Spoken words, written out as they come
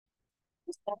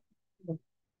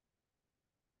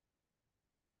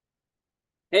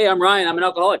Hey, I'm Ryan. I'm an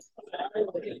alcoholic.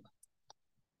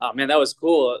 Oh man, that was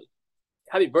cool.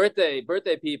 Happy birthday,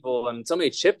 people, and so many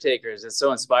chip takers. It's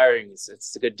so inspiring.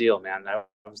 It's a good deal, man. I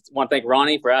want to thank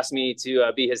Ronnie for asking me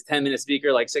to be his 10-minute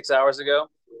speaker like 6 hours ago.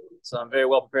 So I'm very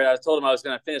well prepared. I told him I was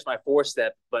going to finish my four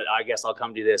step, but I guess I'll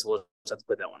come do this. We'll just have to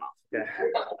put that one off.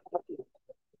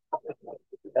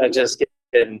 Just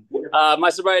kidding. My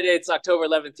sobriety date's October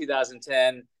 11th,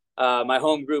 2010. My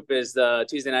home group is the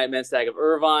Tuesday Night Men's Tag of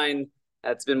Irvine.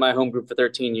 That's been my home group for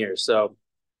 13 years. So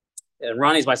and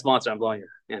Ronnie's my sponsor. I'm blowing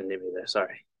your name there.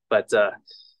 Sorry, but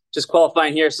just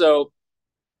qualifying here. So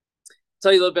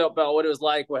tell you a little bit about what it was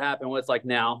like, what happened, what it's like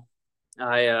now.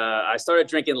 I started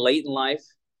drinking late in life.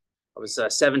 I was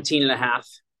 17 and a half.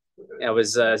 I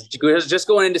was just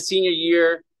going into senior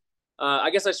year. I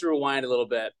guess I should rewind a little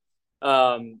bit.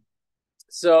 Um,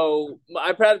 so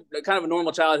I've had kind of a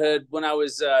normal childhood. When I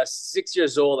was 6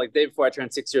 years old, like the day before I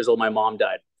turned 6 years old, my mom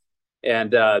died.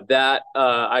 And that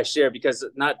I share because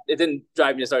not it didn't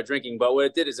drive me to start drinking, but what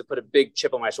it did is it put a big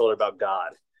chip on my shoulder about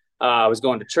God. I was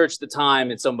going to church at the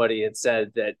time, and somebody had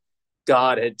said that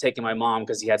God had taken my mom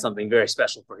because he had something very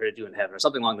special for her to do in heaven, or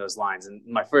something along those lines. And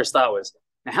my first thought was,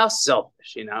 how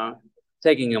selfish,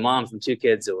 taking a mom from two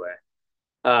kids away.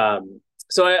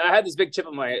 So I had this big chip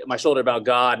on my shoulder about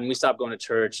God, and we stopped going to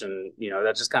church, and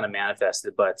that just kind of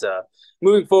manifested. But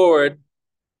moving forward,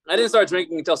 I didn't start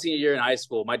drinking until senior year in high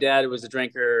school. My dad was a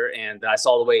drinker, and I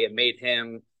saw the way it made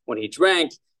him when he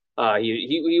drank.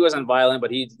 He wasn't violent, but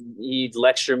he'd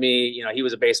lecture me. He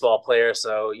was a baseball player,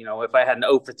 so if I had an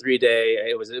 0 for 3 day,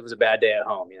 it was a bad day at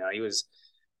home.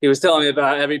 He was telling me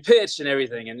about every pitch and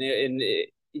everything, and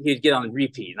he'd get on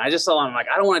repeat. And I just saw him like,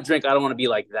 I don't want to drink. I don't want to be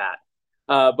like that.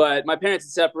 But my parents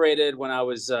had separated when I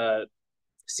was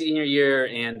senior year,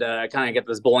 and I kind of get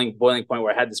this boiling point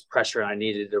where I had this pressure and I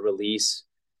needed to release.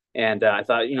 And I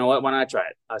thought, you know what, why not try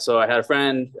it? So I had a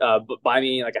friend buy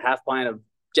me like a half pint of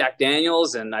Jack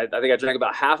Daniels, and I think I drank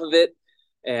about half of it,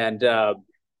 and I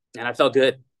felt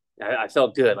good. I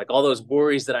felt good. Like all those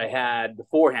worries that I had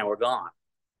beforehand were gone,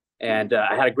 and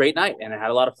I had a great night, and I had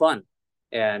a lot of fun,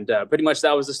 and pretty much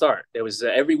that was the start. It was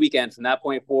every weekend from that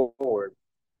point forward.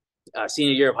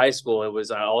 Senior year of high school, it was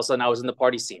all of a sudden I was in the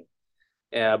party scene.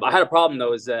 I had a problem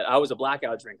though, is that I was a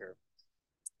blackout drinker,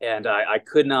 and I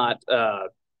could not.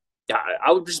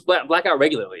 I would just black out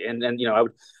regularly, and I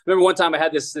would remember one time I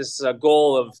had this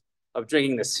goal of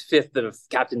drinking this fifth of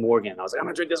Captain Morgan. I was like, I'm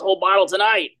gonna drink this whole bottle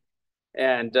tonight,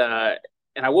 and I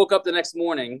woke up the next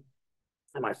morning,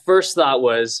 and my first thought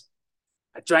was,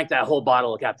 I drank that whole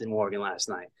bottle of Captain Morgan last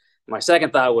night. My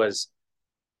second thought was,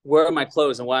 where are my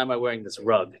clothes and why am I wearing this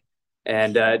rug?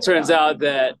 And it turns out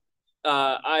that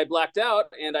I blacked out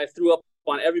and I threw up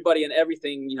on everybody and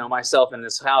everything, myself in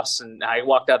this house. And I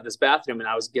walked out of this bathroom and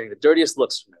I was getting the dirtiest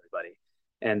looks from everybody.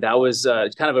 And that was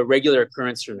kind of a regular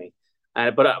occurrence for me.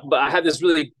 But I had this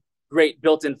really great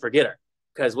built-in forgetter,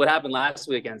 because what happened last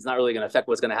weekend is not really going to affect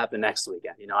what's going to happen next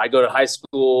weekend. I go to high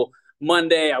school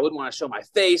Monday. I wouldn't want to show my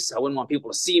face. I wouldn't want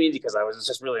people to see me because I was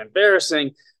just really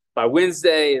embarrassing. By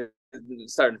Wednesday,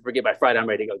 starting to forget. By Friday, I'm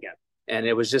ready to go again. And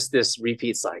it was just this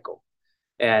repeat cycle.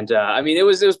 And I mean, it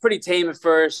was pretty tame at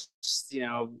first,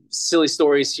 silly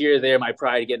stories here, there, my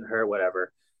pride getting hurt,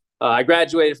 whatever. I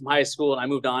graduated from high school and I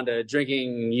moved on to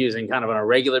drinking, using kind of on a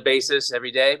regular basis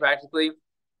every day, practically.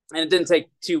 And it didn't take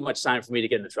too much time for me to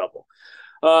get into trouble.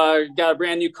 Got a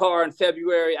brand new car in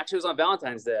February. Actually, it was on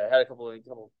Valentine's Day. I had a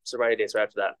couple sobriety days right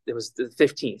after that. It was the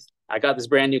 15th. I got this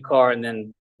brand new car, and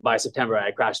then by September,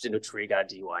 I crashed into a tree,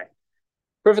 got a DUI.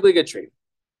 Perfectly good tree.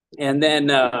 And then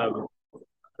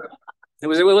it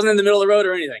wasn't in the middle of the road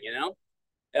or anything.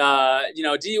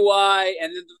 DUI,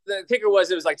 and the kicker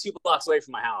was it was like 2 blocks away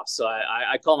from my house. So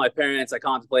I called my parents. I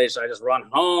contemplated, should I just run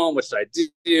home? What should I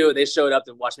do? They showed up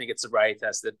to watch me get sobriety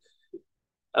tested,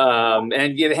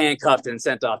 and get handcuffed and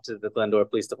sent off to the Glendora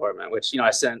Police Department. Which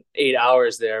I spent 8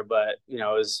 hours there, but it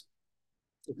was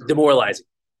demoralizing.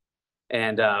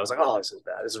 And I was like, oh, this is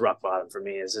bad. This is rock bottom for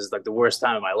me. This is like the worst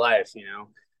time of my life.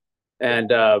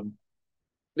 And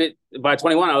by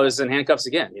 21, I was in handcuffs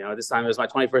again. This time it was my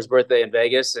 21st birthday in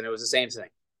Vegas, and it was the same thing.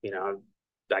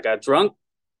 I got drunk.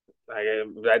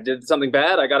 I did something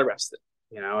bad. I got arrested.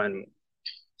 And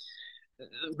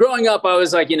growing up, I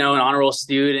was like, an honor roll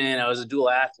student. I was a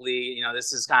dual athlete.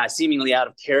 This is kind of seemingly out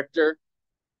of character.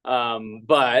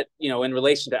 But in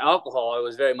relation to alcohol, it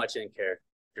was very much in character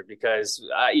because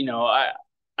I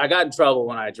got in trouble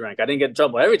when I drank. I didn't get in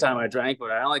trouble every time I drank,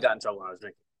 but I only got in trouble when I was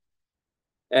drinking.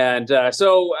 And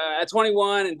so at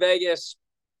 21 in Vegas,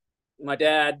 my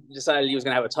dad decided he was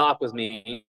going to have a talk with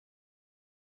me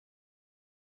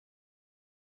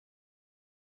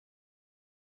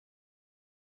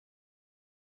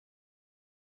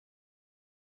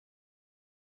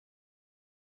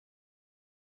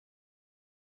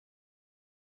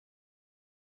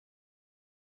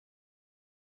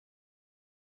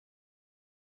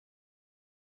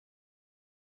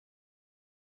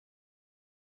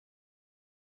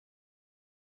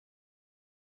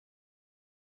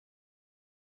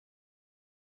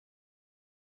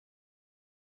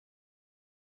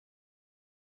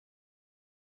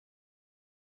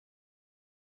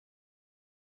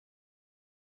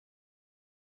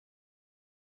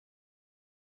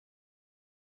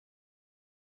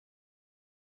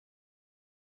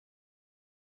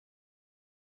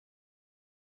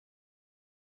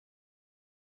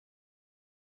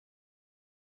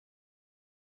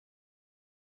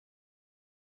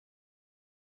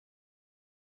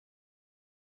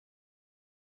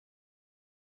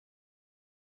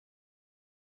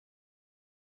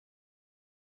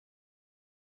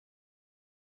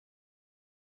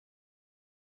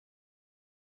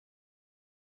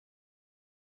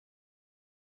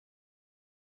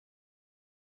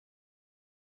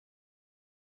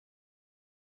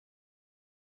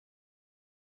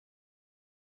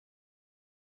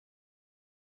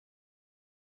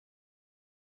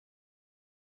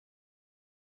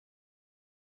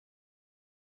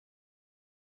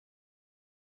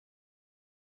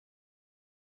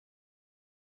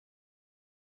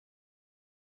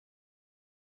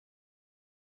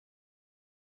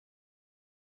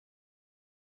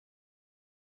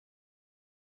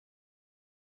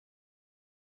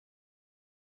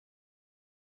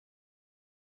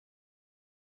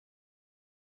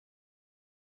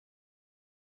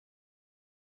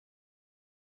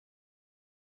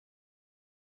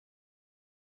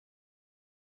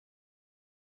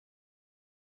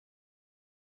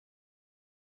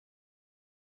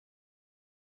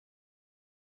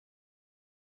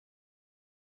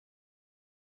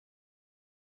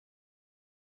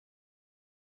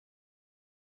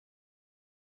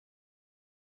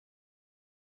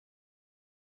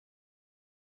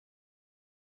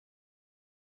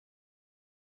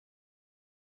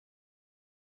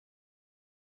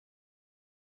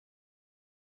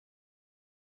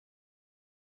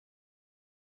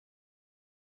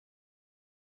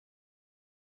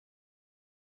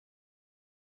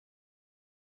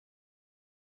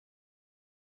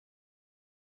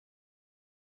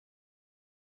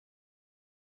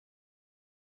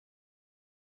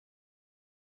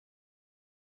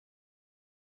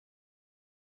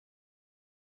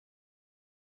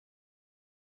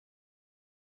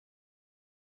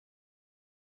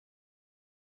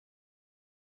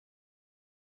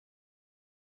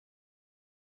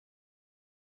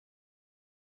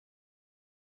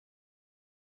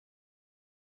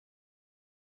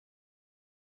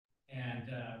And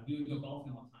we would go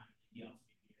golfing all the time. He'd yell at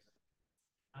me,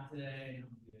 not today.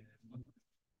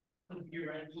 You're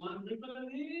right. You want to drink one of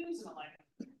these? And I'm like,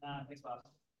 nah, thanks, Bob.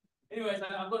 Anyways,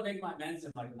 I'm going to make my amends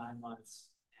in like 9 months.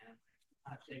 And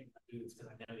I'm not shaking my boots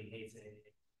because I know he hates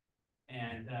it.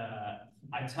 And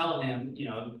I tell him, you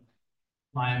know,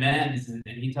 my amends, and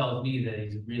he tells me that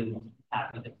he's really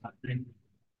happy that I'm not drinking.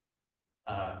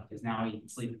 Because now he can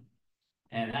sleep.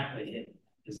 And that really hit.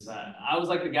 Because I was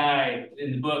like the guy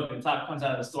in the book that comes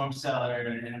out of the storm cellar,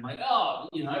 and I'm like, oh,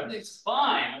 you know, everything's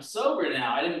fine. I'm sober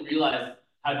now. I didn't realize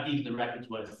how deep the wreckage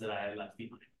was that I had left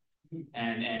behind.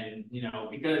 And you know,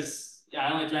 because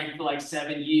I only drank for like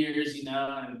 7 years, you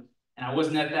know, and I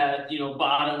wasn't at that, you know,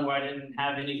 bottom where I didn't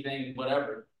have anything,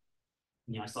 whatever.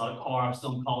 You know, I saw a car, I'm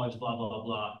still in college, blah, blah,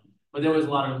 blah. But there was a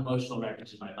lot of emotional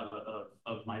wreckage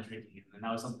of my drinking, and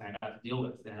that was something I got to deal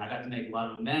with. And I got to make a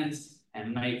lot of amends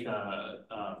and make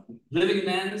living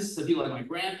amends to people like my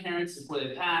grandparents before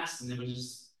they passed, and it was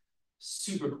just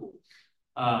super cool.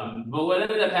 But what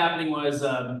ended up happening was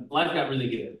life got really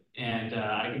good, and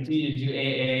I continued to do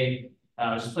AA.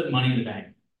 I was just putting money in the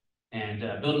bank and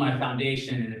building my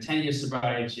foundation in a 10-year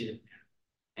sobriety achievement.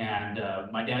 And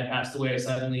my dad passed away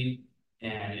suddenly,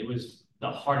 and it was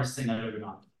the hardest thing I've ever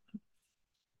gone through.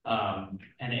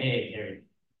 And AA carried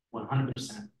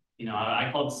 100%. You know, I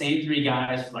called the same 3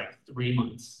 guys for like 3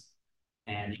 months,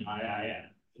 and you know, I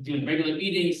doing regular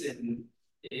meetings, and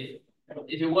if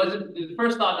it wasn't, the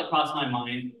first thought that crossed my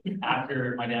mind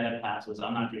after my dad had passed was,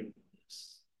 I'm not drinking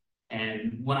this.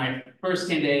 And when I first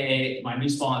came to AA, my new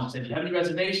sponsor said, do you have any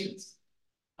reservations?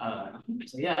 I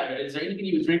said, yeah, is there anything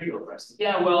you would drink over? I said,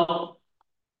 yeah, well,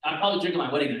 I'd probably drink on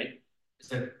my wedding night. I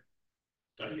said,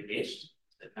 are you engaged?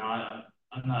 I said, no,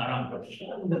 I'm not, I don't know.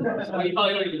 So you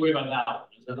probably don't need to worry about that.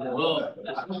 I said, well,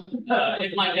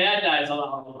 if my dad dies,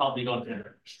 I'll probably go to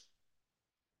dinner.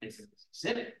 He said,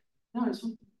 sick? No, it's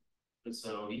fine.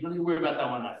 So you don't need to worry about that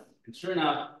one either. And sure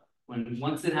enough,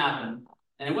 once it happened,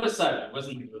 and it was sudden, it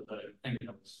wasn't the thing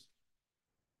that was,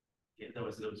 yeah, that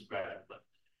was gradual, but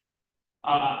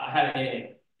I had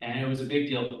AA, and it was a big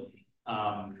deal for me.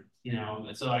 You know,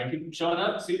 so I keep showing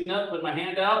up, suiting up, putting my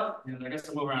hand out, and I guess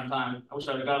I'm over on time. I wish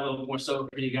I would have got a little more sober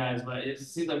for you guys, but it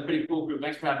seems like a pretty cool group.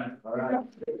 Thanks for having me. All right.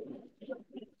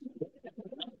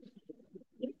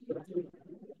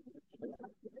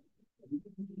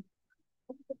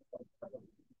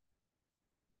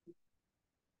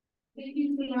 Thank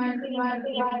you, sweetheart.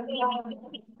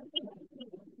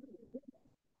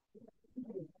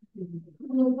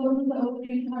 We'll go to the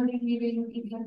opening party meeting.